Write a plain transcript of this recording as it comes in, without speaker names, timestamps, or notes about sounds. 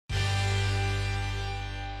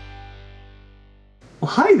Well,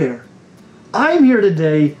 hi there. I'm here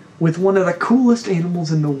today with one of the coolest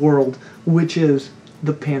animals in the world, which is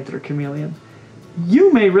the Panther Chameleon.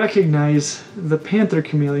 You may recognize the Panther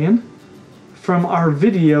Chameleon from our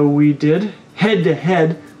video we did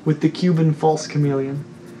head-to-head with the Cuban false chameleon.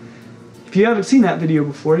 If you haven't seen that video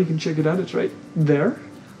before, you can check it out. It's right there.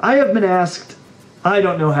 I have been asked, I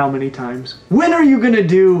don't know how many times, when are you going to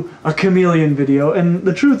do a chameleon video? And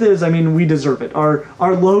the truth is, I mean, we deserve it. Our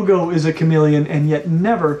logo is a chameleon, and yet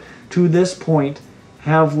never to this point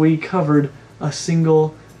have we covered a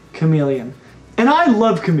single chameleon. And I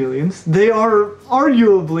love chameleons. They are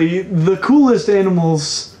arguably the coolest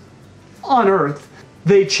animals on Earth.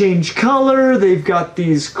 They change color, they've got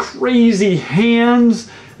these crazy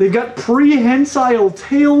hands, they've got prehensile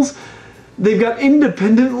tails, they've got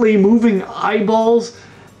independently moving eyeballs,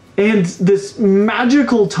 and this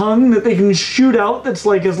magical tongue that they can shoot out that's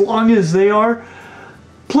like as long as they are.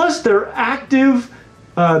 Plus they're active,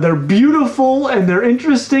 they're beautiful, and they're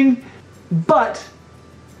interesting, but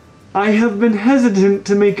I have been hesitant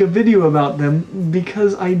to make a video about them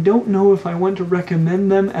because I don't know if I want to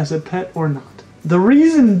recommend them as a pet or not. The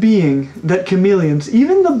reason being that chameleons,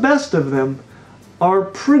 even the best of them, are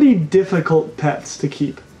pretty difficult pets to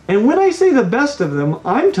keep. And when I say the best of them,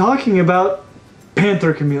 I'm talking about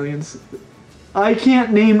Panther Chameleons. I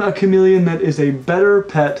can't name a chameleon that is a better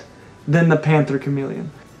pet than the Panther Chameleon.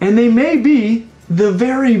 And they may be the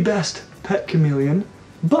very best pet chameleon,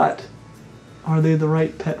 but are they the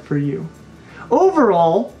right pet for you?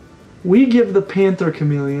 Overall, we give the Panther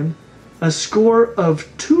Chameleon a score of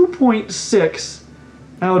 2.6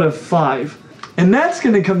 out of 5. And that's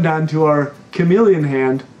going to come down to our chameleon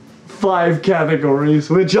hand 5 categories,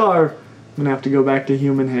 which are, I'm going to have to go back to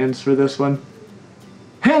human hands for this one: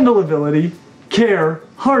 handleability, care,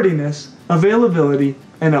 hardiness, availability,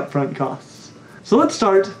 and upfront costs. So let's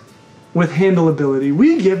start with handleability.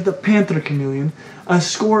 We give the Panther Chameleon a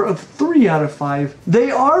score of 3 out of 5.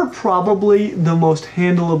 They are probably the most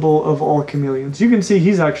handleable of all chameleons. You can see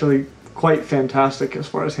he's actually quite fantastic as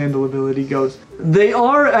far as handleability goes. They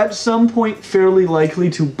are at some point fairly likely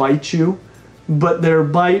to bite you, but their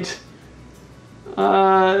bite,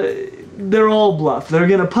 they're all bluff. They're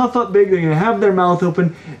going to puff up big, they're going to have their mouth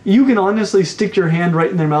open. You can honestly stick your hand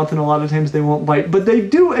right in their mouth and a lot of times they won't bite, but they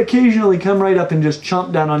do occasionally come right up and just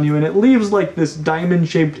chomp down on you, and it leaves like this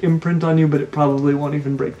diamond-shaped imprint on you, but it probably won't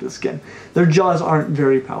even break the skin. Their jaws aren't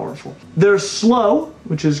very powerful. They're slow,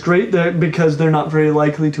 which is great because they're not very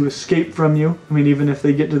likely to escape from you. I mean, even if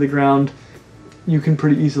they get to the ground, you can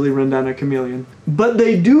pretty easily run down a chameleon. But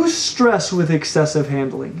they do stress with excessive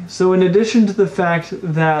handling. So in addition to the fact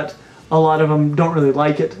that a lot of them don't really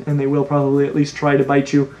like it, and they will probably at least try to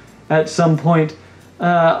bite you at some point,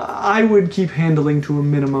 I would keep handling to a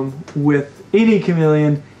minimum with any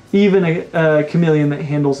chameleon, even a chameleon that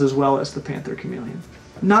handles as well as the Panther Chameleon.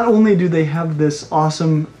 Not only do they have this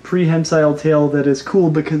awesome prehensile tail that is cool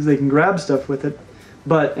because they can grab stuff with it,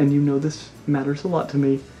 but, and you know this matters a lot to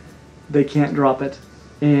me, they can't drop it,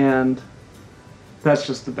 and that's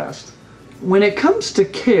just the best. When it comes to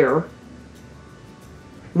care,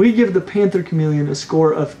 we give the Panther Chameleon a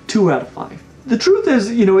score of 2 out of 5. The truth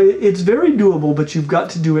is, you know, it's very doable, but you've got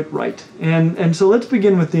to do it right. And so let's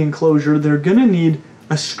begin with the enclosure. They're going to need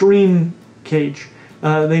a screen cage.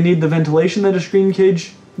 They need the ventilation that a screen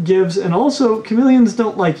cage gives, and also chameleons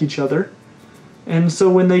don't like each other. And so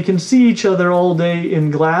when they can see each other all day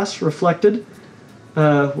in glass reflected,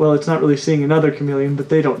 well, it's not really seeing another chameleon, but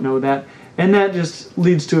they don't know that. And that just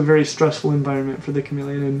leads to a very stressful environment for the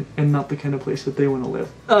chameleon and not the kind of place that they want to live.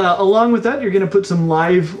 Along with that, you're going to put some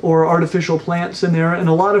live or artificial plants in there and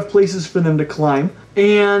a lot of places for them to climb.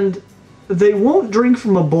 And they won't drink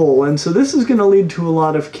from a bowl, and so this is going to lead to a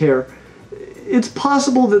lot of care. It's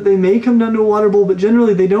possible that they may come down to a water bowl, but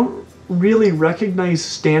generally they don't really recognize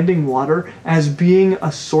standing water as being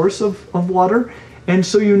a source of water. And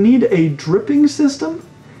so you need a dripping system.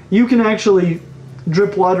 You can actually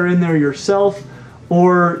drip water in there yourself,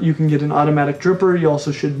 or you can get an automatic dripper. You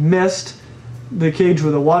also should mist the cage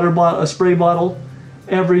with a spray bottle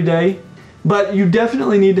every day. But you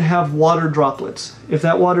definitely need to have water droplets. If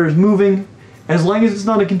that water is moving, as long as it's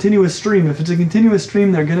not a continuous stream. If it's a continuous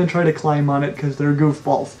stream, they're going to try to climb on it because they're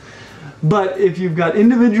goofballs. But if you've got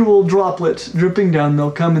individual droplets dripping down,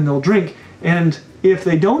 they'll come and they'll drink. And if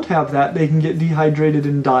they don't have that, they can get dehydrated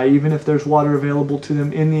and die, even if there's water available to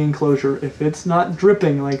them in the enclosure. If it's not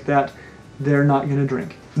dripping like that, they're not going to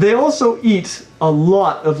drink. They also eat a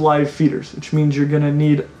lot of live feeders, which means you're going to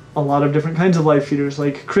need a lot of different kinds of live feeders,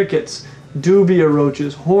 like crickets, Dubia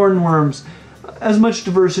Roaches, Hornworms, as much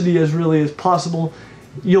diversity as really is possible.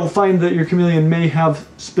 You'll find that your chameleon may have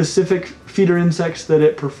specific feeder insects that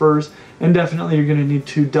it prefers, and definitely you're going to need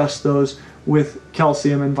to dust those with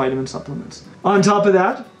calcium and vitamin supplements. On top of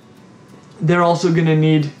that, they're also going to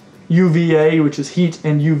need UVA, which is heat,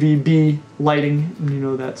 and UVB lighting. You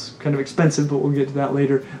know, that's kind of expensive, but we'll get to that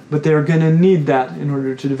later. But they're going to need that in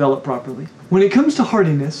order to develop properly. When it comes to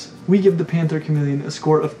hardiness, we give the Panther Chameleon a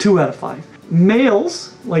score of 2 out of 5.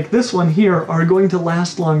 Males, like this one here, are going to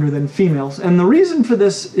last longer than females. And the reason for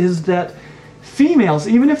this is that females,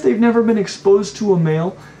 even if they've never been exposed to a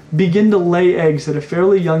male, begin to lay eggs at a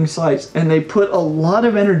fairly young size. And they put a lot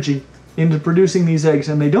of energy into producing these eggs,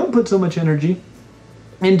 and they don't put so much energy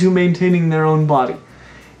into maintaining their own body.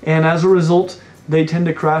 And as a result, they tend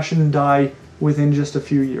to crash and die within just a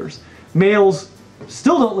few years. Males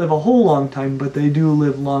still don't live a whole long time, but they do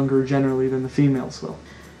live longer generally than the females will.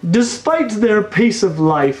 Despite their pace of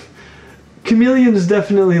life, chameleons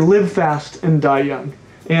definitely live fast and die young.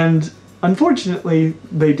 And unfortunately,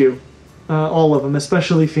 they do. All of them,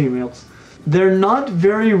 especially females. They're not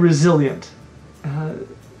very resilient.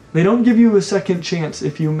 They don't give you a second chance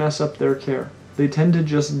if you mess up their care. They tend to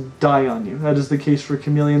just die on you. That is the case for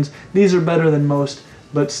chameleons. These are better than most,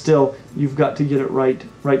 but still, you've got to get it right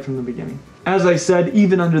from the beginning. As I said,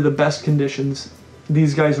 even under the best conditions,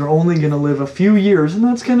 these guys are only going to live a few years, and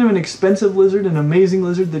that's kind of an expensive lizard, an amazing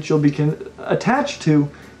lizard that you'll be attached to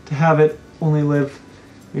have it only live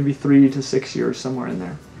maybe 3 to 6 years, somewhere in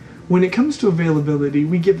there. When it comes to availability,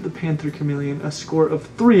 we give the Panther Chameleon a score of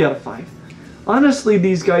 3 out of 5. Honestly,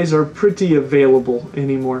 these guys are pretty available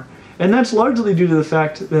anymore, and that's largely due to the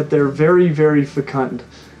fact that they're very, very fecund.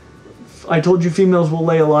 I told you females will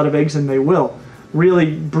lay a lot of eggs, and they will.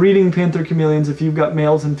 Really, breeding Panther Chameleons, if you've got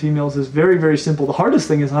males and females, is very, very simple. The hardest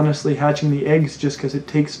thing is honestly hatching the eggs, just because it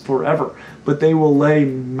takes forever. But they will lay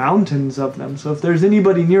mountains of them. So if there's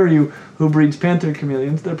anybody near you who breeds Panther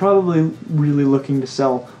Chameleons, they're probably really looking to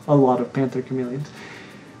sell a lot of Panther Chameleons.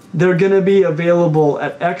 They're going to be available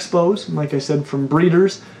at expos, like I said, from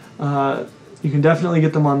breeders. You can definitely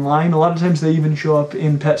get them online. A lot of times they even show up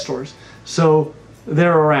in pet stores. So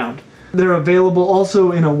they're around. They're available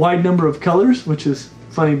also in a wide number of colors, which is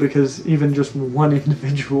funny because even just one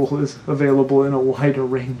individual is available in a wide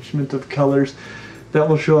arrangement of colors that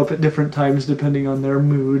will show up at different times depending on their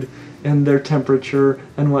mood and their temperature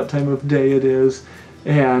and what time of day it is.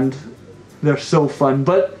 And they're so fun.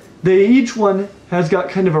 But each one has got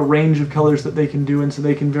kind of a range of colors that they can do, and so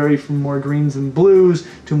they can vary from more greens and blues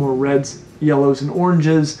to more reds, yellows, and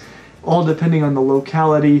oranges, all depending on the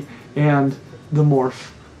locality and the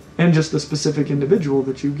morph, and just the specific individual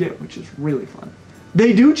that you get, which is really fun.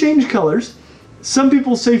 They do change colors. Some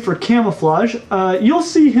people say for camouflage. You'll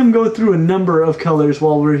see him go through a number of colors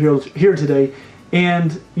while we're here today,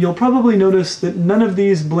 and you'll probably notice that none of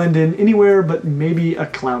these blend in anywhere but maybe a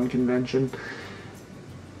clown convention.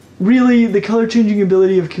 Really, the color changing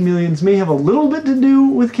ability of chameleons may have a little bit to do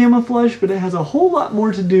with camouflage, but it has a whole lot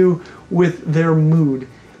more to do with their mood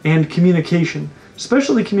and communication,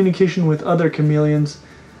 especially communication with other chameleons.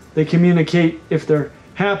 They communicate if they're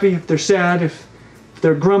happy, if they're sad, if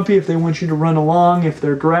they're grumpy, if they want you to run along, if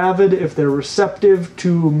they're gravid, if they're receptive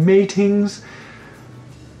to matings.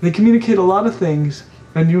 They communicate a lot of things,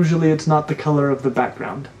 and usually it's not the color of the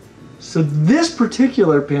background. So this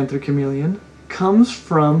particular Panther Chameleon comes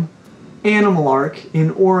from Animal Ark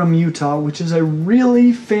in Orem, Utah, which is a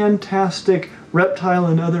really fantastic reptile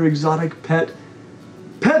and other exotic pet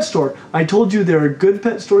store. I told you there are good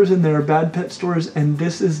pet stores and there are bad pet stores, and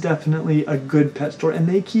this is definitely a good pet store, and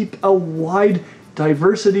they keep a wide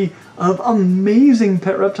diversity of amazing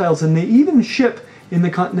pet reptiles, and they even ship in the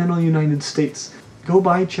continental United States. Go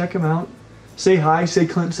by, check them out, say hi, say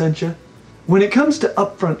Clint sent you. When it comes to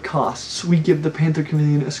upfront costs, we give the Panther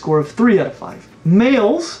Chameleon a score of 3 out of 5.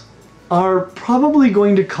 Males are probably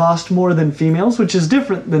going to cost more than females, which is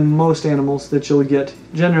different than most animals that you'll get.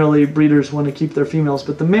 Generally, breeders want to keep their females,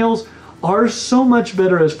 but the males are so much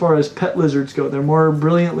better as far as pet lizards go. They're more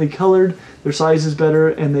brilliantly colored, their size is better,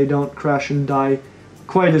 and they don't crash and die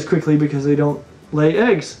quite as quickly because they don't lay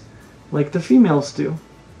eggs like the females do.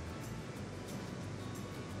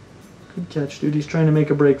 Good catch, dude. He's trying to make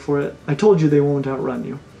a break for it. I told you they won't outrun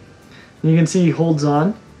you. And you can see he holds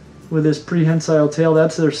on with his prehensile tail.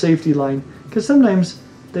 That's their safety line, because sometimes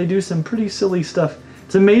they do some pretty silly stuff.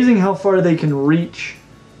 It's amazing how far they can reach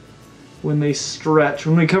when they stretch.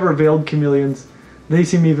 When we cover veiled chameleons, they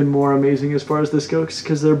seem even more amazing as far as this goes,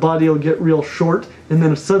 because their body will get real short and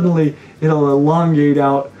then suddenly it'll elongate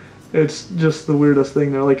out. It's just the weirdest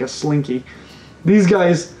thing. They're like a slinky. These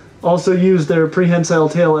guys also use their prehensile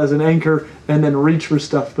tail as an anchor and then reach for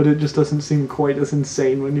stuff, but it just doesn't seem quite as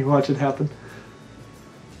insane when you watch it happen.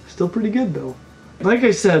 Still pretty good though. Like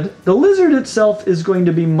I said, the lizard itself is going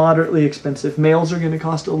to be moderately expensive. Males are going to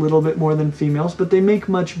cost a little bit more than females, but they make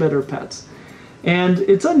much better pets. And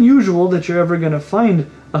it's unusual that you're ever going to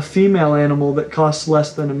find a female animal that costs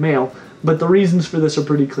less than a male, but the reasons for this are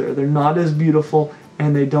pretty clear. They're not as beautiful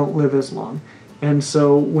and they don't live as long. And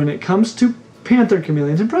so when it comes to panther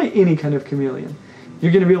chameleons, and probably any kind of chameleon,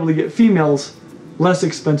 you're going to be able to get females less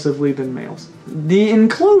expensively than males. The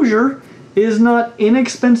enclosure is not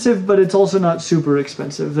inexpensive, but it's also not super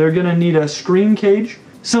expensive. They're going to need a screen cage.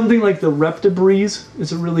 Something like the Reptiles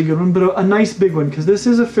is a really good one, but a nice big one, because this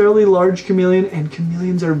is a fairly large chameleon, and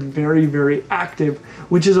chameleons are very, very active,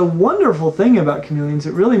 which is a wonderful thing about chameleons.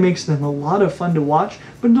 It really makes them a lot of fun to watch,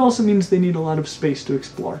 but it also means they need a lot of space to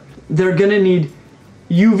explore. They're going to need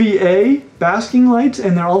UVA basking lights,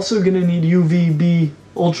 and they're also going to need UVB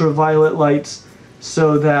ultraviolet lights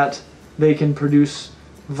so that they can produce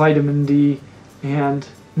vitamin D and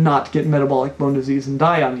not get metabolic bone disease and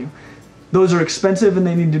die on you. Those are expensive and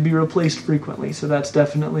they need to be replaced frequently, so that's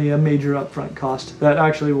definitely a major upfront cost that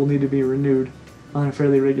actually will need to be renewed on a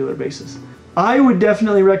fairly regular basis. I would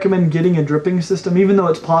definitely recommend getting a dripping system. Even though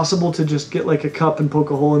it's possible to just get like a cup and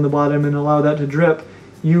poke a hole in the bottom and allow that to drip,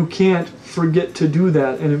 you can't forget to do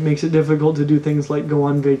that, and it makes it difficult to do things like go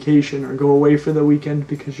on vacation or go away for the weekend,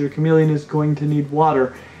 because your chameleon is going to need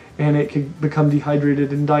water and it could become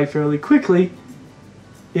dehydrated and die fairly quickly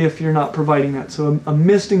if you're not providing that. So a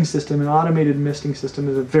misting system, an automated misting system,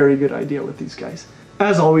 is a very good idea with these guys.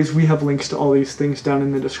 As always, we have links to all these things down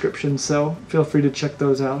in the description, so feel free to check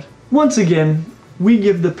those out. Once again, we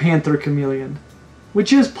give the Panther Chameleon,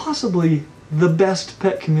 which is possibly the best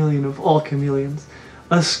pet chameleon of all chameleons,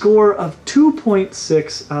 a score of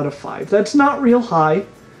 2.6 out of 5. That's not real high,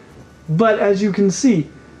 but as you can see,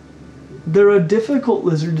 they're a difficult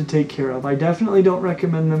lizard to take care of. I definitely don't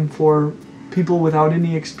recommend them for people without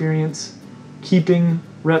any experience keeping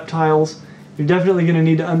reptiles. You're definitely going to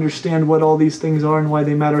need to understand what all these things are and why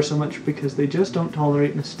they matter so much, because they just don't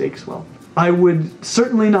tolerate mistakes well. I would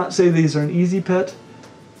certainly not say these are an easy pet,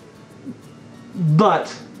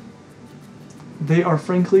 but they are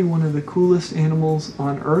frankly one of the coolest animals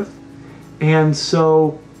on Earth, and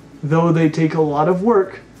so though they take a lot of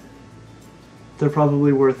work, they're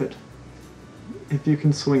probably worth it if you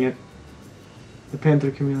can swing it. The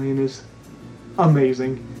Panther Chameleon is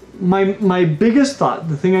amazing. My biggest thought,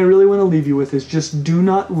 the thing I really want to leave you with, is just do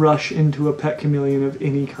not rush into a pet chameleon of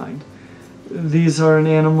any kind. These are an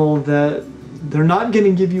animal that they're not going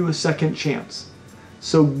to give you a second chance.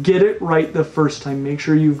 So get it right the first time. Make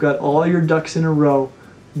sure you've got all your ducks in a row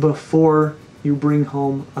before you bring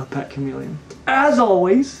home a pet chameleon. As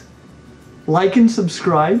always, like and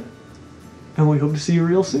subscribe, and we hope to see you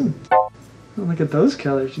real soon. Oh, look at those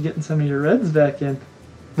colors. You're getting some of your reds back in.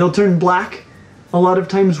 They'll turn black a lot of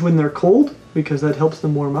times when they're cold, because that helps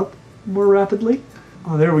them warm up more rapidly.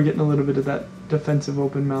 Oh, there we're getting a little bit of that defensive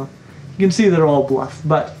open mouth. You can see they're all bluff,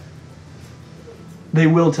 but they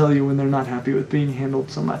will tell you when they're not happy with being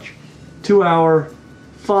handled so much. To our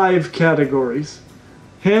 5 categories: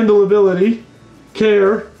 handleability,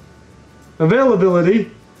 care,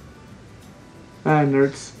 availability, and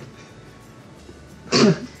nerds.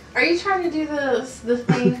 Are you trying to do the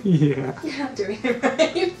thing? Yeah. You're not doing it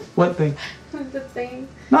right. What thing? The thing.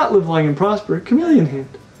 Not live long and prosper. Chameleon hand.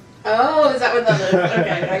 Oh, is that what that is?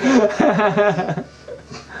 Okay, I get it.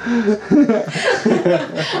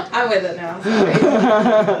 I'm with it now.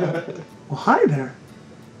 Sorry. Well, hi there.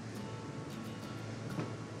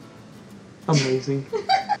 Amazing.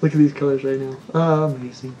 Look at these colors right now.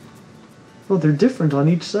 Amazing. Oh, they're different on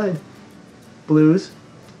each side. Blues,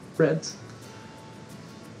 reds.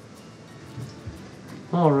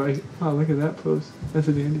 All right. Wow, look at that pose. That's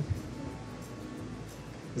a dandy.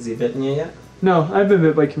 Has he bitten you yet? No, I've been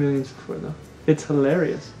bit by chameleons before, though. It's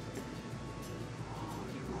hilarious.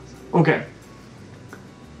 Okay.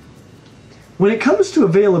 When it comes to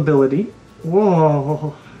availability,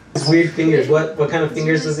 whoa. His weird fingers. What kind of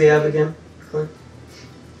fingers does he have again, Clint?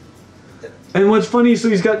 And what's funny, so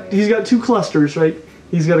he's got 2 clusters, right?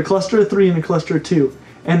 He's got a cluster of 3 and a cluster of 2.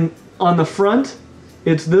 And on the front,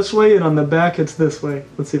 it's this way, and on the back, it's this way.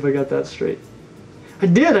 Let's see if I got that straight. I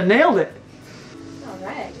did! I nailed it!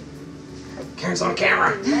 Alright. Karen's on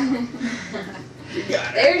camera. You got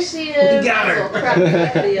her. There she is. You got her. Little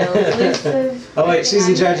crap video. Elusive. Oh wait, she's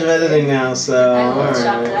in charge of editing now, so I won't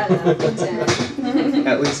chop alright. that up.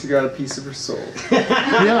 At least you got a piece of her soul.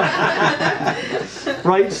 Yeah.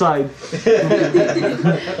 Right side.